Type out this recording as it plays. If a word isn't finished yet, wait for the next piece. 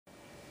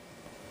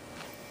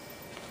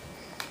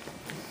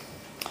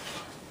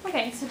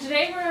Okay, so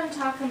today we're going to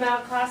talk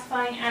about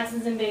classifying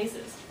acids and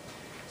bases.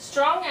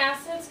 Strong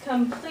acids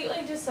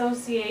completely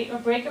dissociate or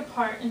break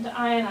apart into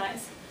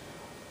ions.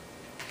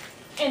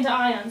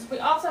 We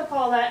also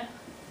call that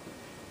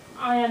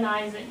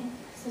ionizing.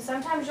 So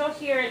sometimes you'll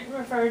hear it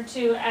referred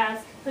to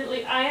as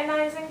completely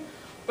ionizing,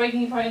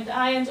 breaking apart into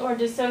ions, or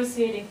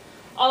dissociating.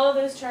 All of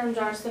those terms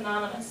are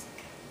synonymous.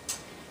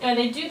 And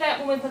they do that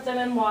when we put them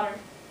in water.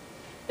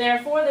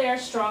 Therefore, they are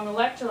strong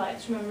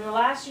electrolytes. Remember the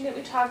last unit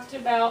we talked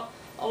about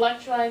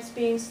electrolytes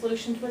being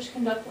solutions which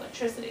conduct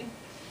electricity.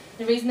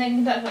 The reason they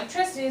conduct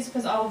electricity is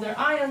because all of their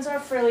ions are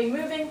freely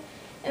moving,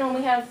 and when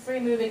we have free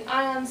moving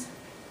ions,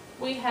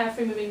 we have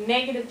free moving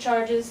negative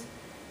charges,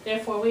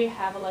 therefore we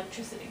have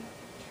electricity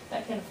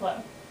that can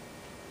flow.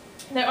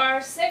 There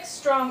are 6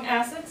 strong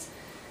acids: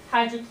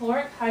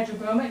 hydrochloric,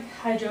 hydrobromic,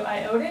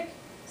 hydroiodic,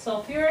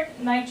 sulfuric,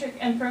 nitric,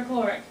 and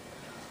perchloric.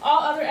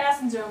 All other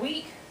acids are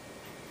weak.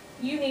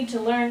 You need to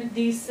learn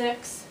these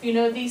 6. If you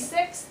know these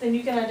 6, then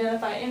you can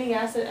identify any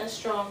acid as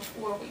strong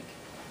or weak.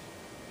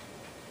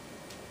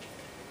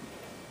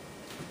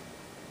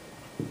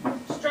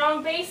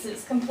 Strong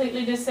bases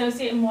completely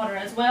dissociate in water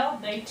as well.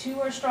 They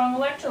too are strong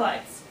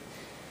electrolytes.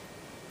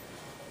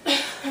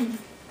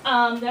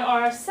 There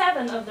are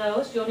 7 of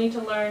those you'll need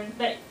to learn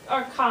that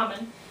are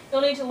common.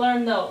 You'll need to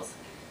learn those: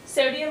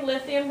 sodium,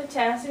 lithium,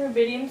 potassium,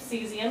 rubidium,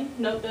 cesium.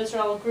 Note those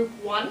are all group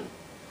 1.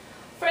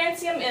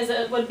 Francium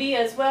would be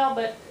as well,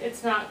 but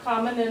it's not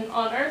common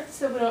on Earth,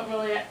 so we don't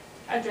really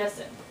address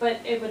it, but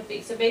it would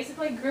be. So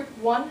basically group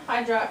 1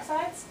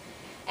 hydroxides,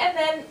 and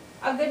then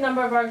a good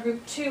number of our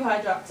group 2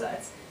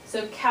 hydroxides.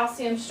 So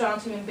calcium,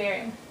 strontium, and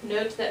barium.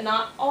 Note that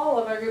not all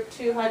of our group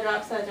 2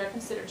 hydroxides are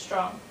considered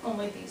strong,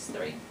 only these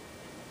 3.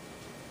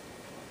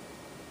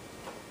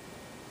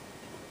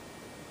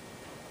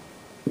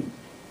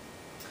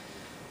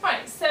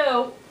 Alright,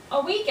 so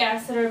a weak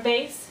acid or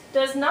base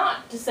does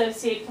not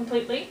dissociate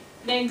completely.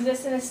 They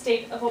exist in a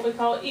state of what we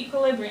call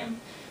equilibrium.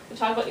 We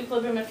talk about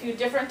equilibrium a few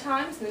different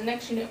times. In the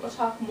next unit we'll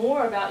talk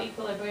more about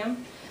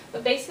equilibrium.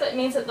 But basically it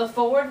means that the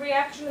forward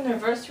reaction and the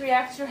reverse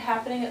reaction are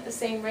happening at the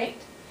same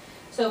rate.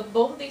 So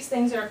both of these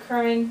things are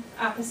occurring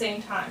at the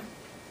same time.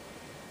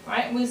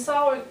 Right? We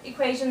saw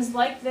equations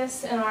like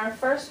this in our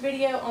first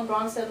video on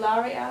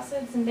Bronsted-Lowry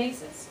acids and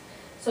bases.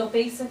 So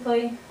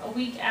basically a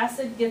weak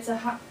acid gives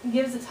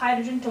its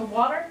hydrogen to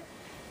water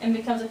and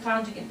becomes a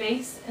conjugate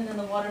base, and then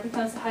the water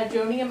becomes a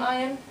hydronium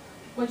ion,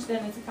 which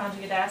then is a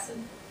conjugate acid.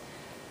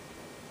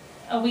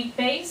 A weak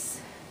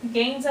base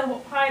gains a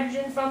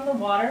hydrogen from the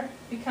water,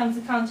 becomes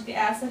a conjugate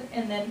acid,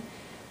 and then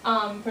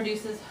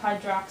produces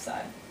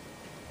hydroxide.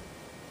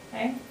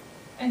 Okay?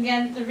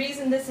 Again, the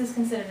reason this is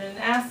considered an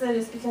acid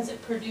is because it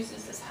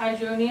produces this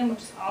hydronium,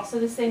 which is also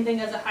the same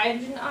thing as a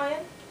hydrogen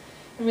ion.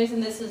 The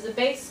reason this is a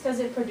base is because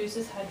it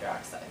produces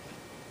hydroxide.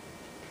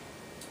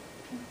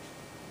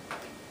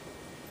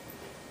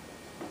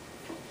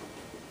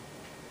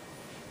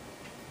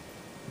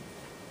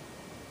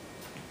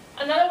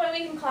 Another way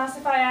we can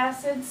classify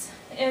acids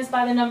is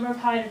by the number of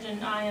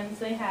hydrogen ions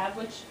they have,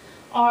 which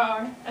are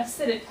our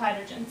acidic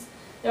hydrogens.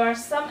 There are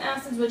some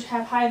acids which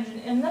have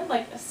hydrogen in them,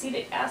 like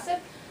acetic acid,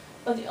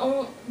 but the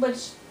only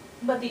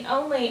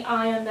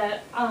ion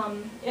that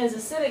is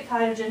acidic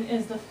hydrogen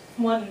is the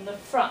one in the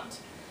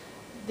front.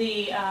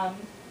 The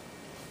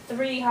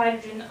 3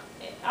 hydrogen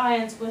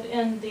ions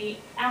within the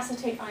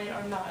acetate ion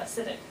are not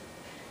acidic.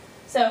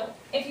 So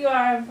if you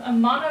are a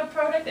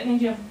monoprotic, that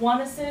means you have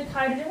 1 acidic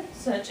hydrogen,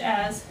 such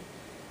as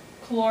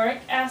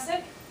chloric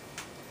acid.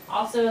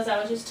 Also, as I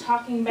was just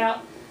talking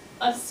about,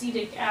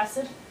 acetic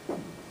acid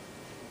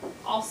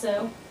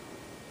also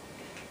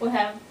would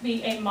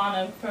be a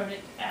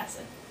monoprotic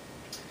acid.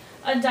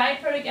 A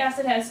diprotic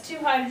acid has 2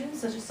 hydrogens,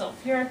 such as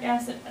sulfuric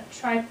acid. A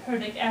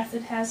triprotic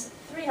acid has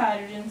 3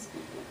 hydrogens,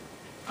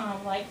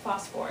 like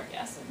phosphoric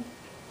acid.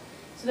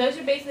 So those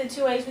are basically the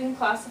 2 ways we can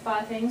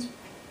classify things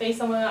based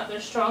on whether or not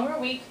they're strong or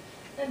weak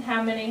and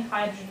how many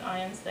hydrogen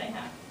ions they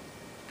have.